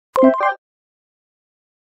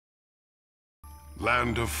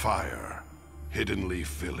Land of Fire, Hidden Leaf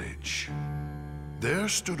Village. There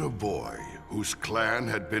stood a boy whose clan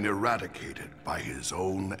had been eradicated by his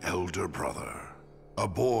own elder brother. A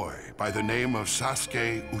boy by the name of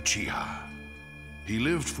Sasuke Uchiha. He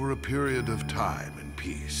lived for a period of time in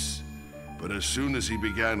peace, but as soon as he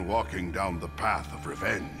began walking down the path of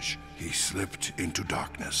revenge, he slipped into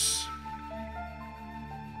darkness.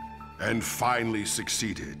 And finally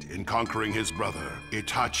succeeded in conquering his brother,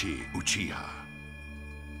 Itachi Uchiha.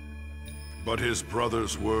 But his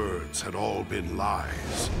brother's words had all been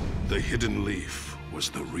lies. The Hidden Leaf was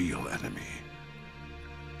the real enemy.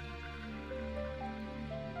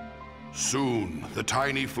 Soon, the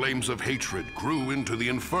tiny flames of hatred grew into the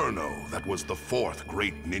inferno that was the Fourth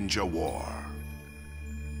Great Ninja War.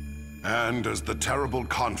 And as the terrible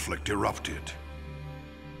conflict erupted,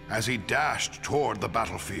 as he dashed toward the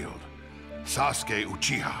battlefield, Sasuke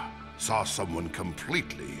Uchiha saw someone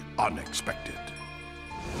completely unexpected.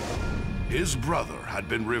 His brother had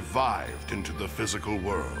been revived into the physical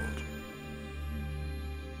world.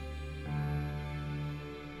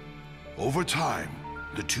 Over time,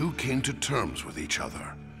 the two came to terms with each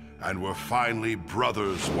other and were finally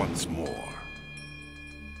brothers once more.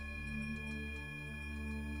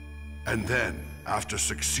 And then, after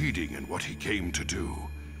succeeding in what he came to do,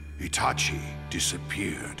 Itachi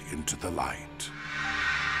disappeared into the light.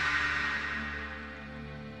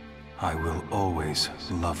 I will always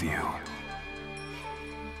love you.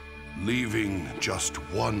 Leaving just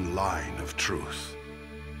one line of truth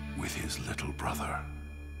with his little brother.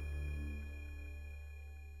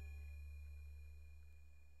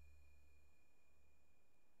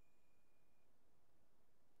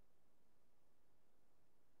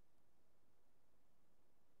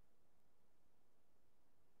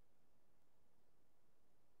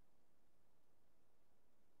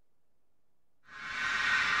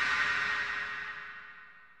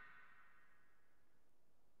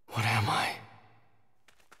 What am I?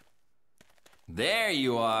 There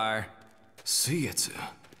you are. Suigetsu.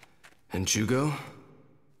 And Jugo?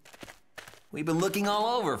 We've been looking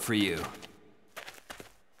all over for you.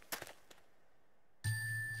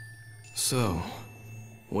 So,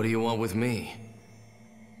 what do you want with me?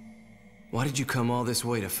 Why did you come all this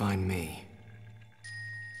way to find me?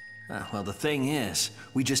 Well, the thing is,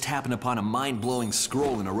 we just happened upon a mind-blowing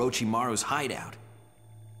scroll in Orochimaru's hideout.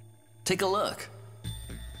 Take a look.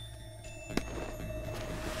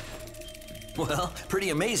 Well, pretty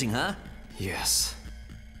amazing, huh? Yes.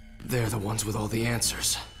 They're the ones with all the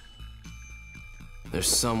answers. There's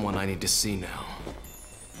someone I need to see now.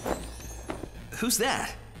 Who's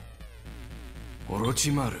that?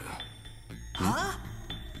 Orochimaru. Huh?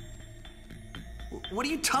 What are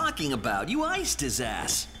you talking about? You iced his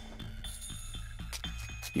ass.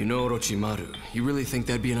 You know Orochimaru. You really think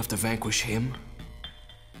that'd be enough to vanquish him?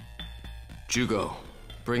 Jugo,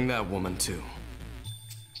 bring that woman too.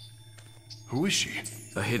 Who is she?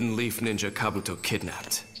 A hidden leaf ninja Kabuto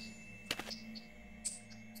kidnapped.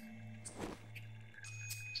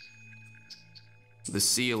 The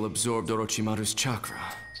seal absorbed Orochimaru's chakra.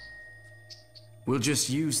 We'll just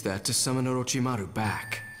use that to summon Orochimaru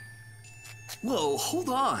back. Whoa, hold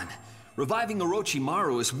on. Reviving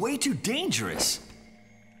Orochimaru is way too dangerous.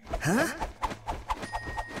 Huh?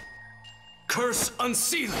 Curse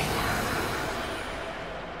unsealing!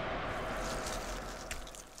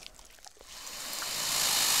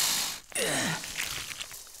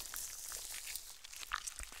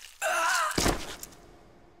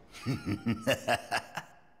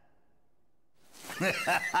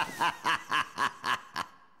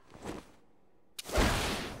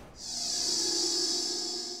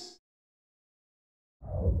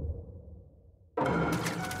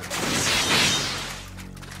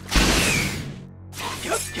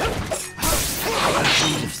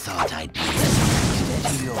 You'd have thought I'd be resurrected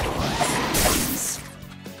at your hands.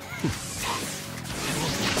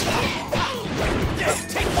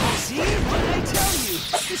 See? What did I tell you?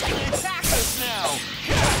 He's gonna attack us now!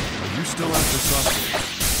 Are you still after Sasuke?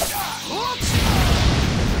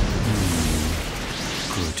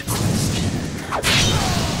 Good question.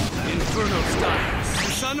 Inferno style!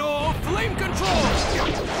 Susanoo flame control!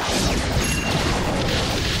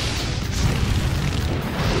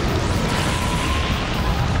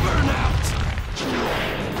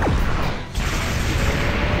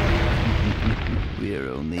 We're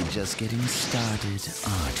only just getting started,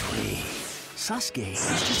 aren't we? Sasuke,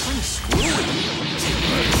 he's just trying to screw with you.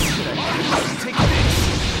 Take this!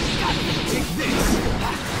 Take this!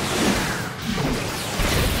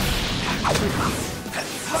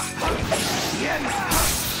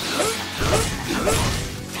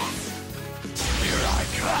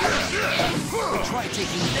 Try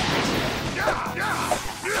taking that!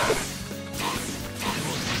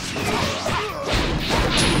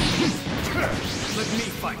 Let me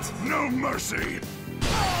fight. No mercy!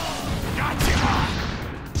 Gotcha!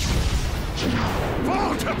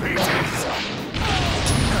 Fall to pieces!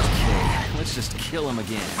 Okay, let's just kill him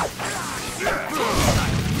again. I'm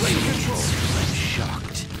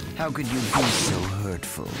shocked. How could you be so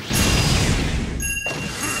hurtful?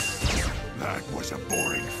 That was a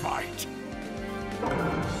boring fight.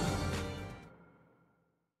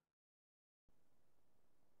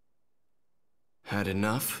 Had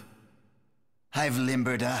enough? I've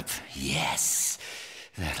limbered up, yes.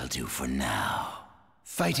 That'll do for now.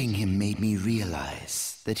 Fighting him made me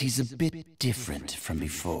realize that he's a bit different from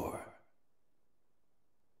before.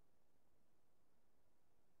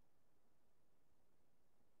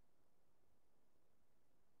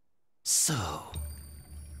 So,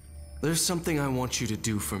 There's something I want you to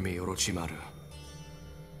do for me, Orochimaru.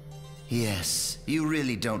 yes, you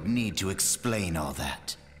really don't need to explain all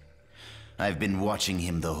that. I've been watching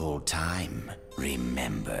him the whole time,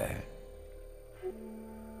 remember?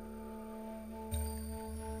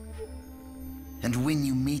 And when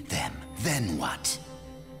you meet them, then what?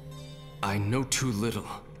 I know too little.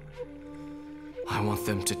 I want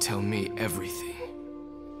them to tell me everything.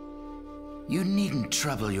 You needn't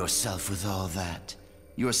trouble yourself with all that.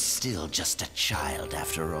 You're still just a child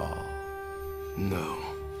after all. No.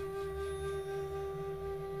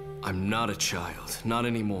 I'm not a child, not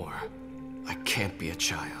anymore. I can't be a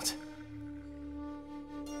child.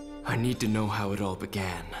 I need to know how it all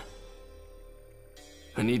began.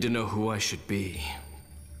 I need to know who I should be,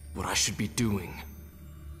 what I should be doing.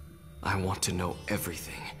 I want to know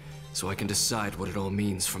everything, so I can decide what it all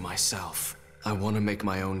means for myself. I want to make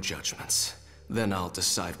my own judgments. Then I'll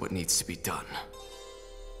decide what needs to be done.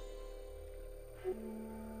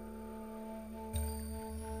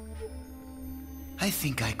 I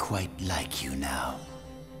think I quite like you now.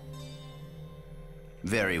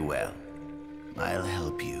 Very well. I'll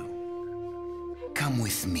help you. Come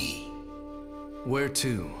with me. Where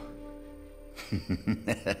to?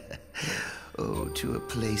 Oh, to a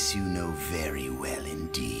place you know very well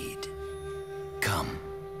indeed. Come,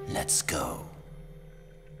 let's go.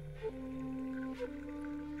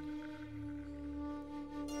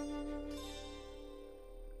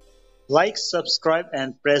 Like, subscribe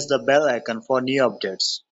and press the bell icon for new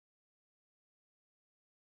updates.